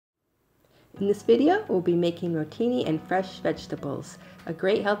In this video, we'll be making rotini and fresh vegetables. A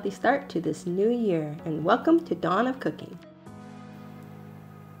great healthy start to this new year, and welcome to Dawn of Cooking.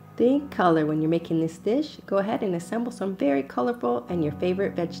 Think color when you're making this dish. Go ahead and assemble some very colorful and your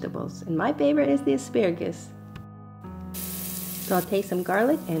favorite vegetables. And my favorite is the asparagus. Saute some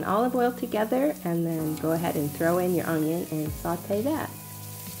garlic and olive oil together, and then go ahead and throw in your onion and saute that.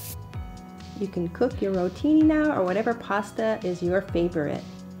 You can cook your rotini now, or whatever pasta is your favorite.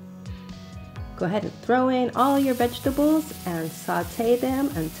 Go ahead and throw in all your vegetables and saute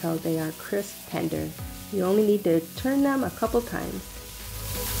them until they are crisp tender. You only need to turn them a couple times.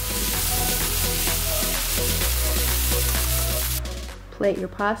 Plate your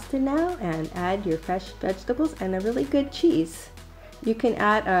pasta now and add your fresh vegetables and a really good cheese. You can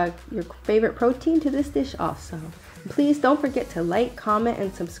add your favorite protein to this dish also. Please don't forget to like, comment,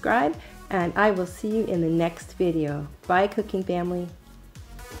 and subscribe, and I will see you in the next video. Bye, cooking family.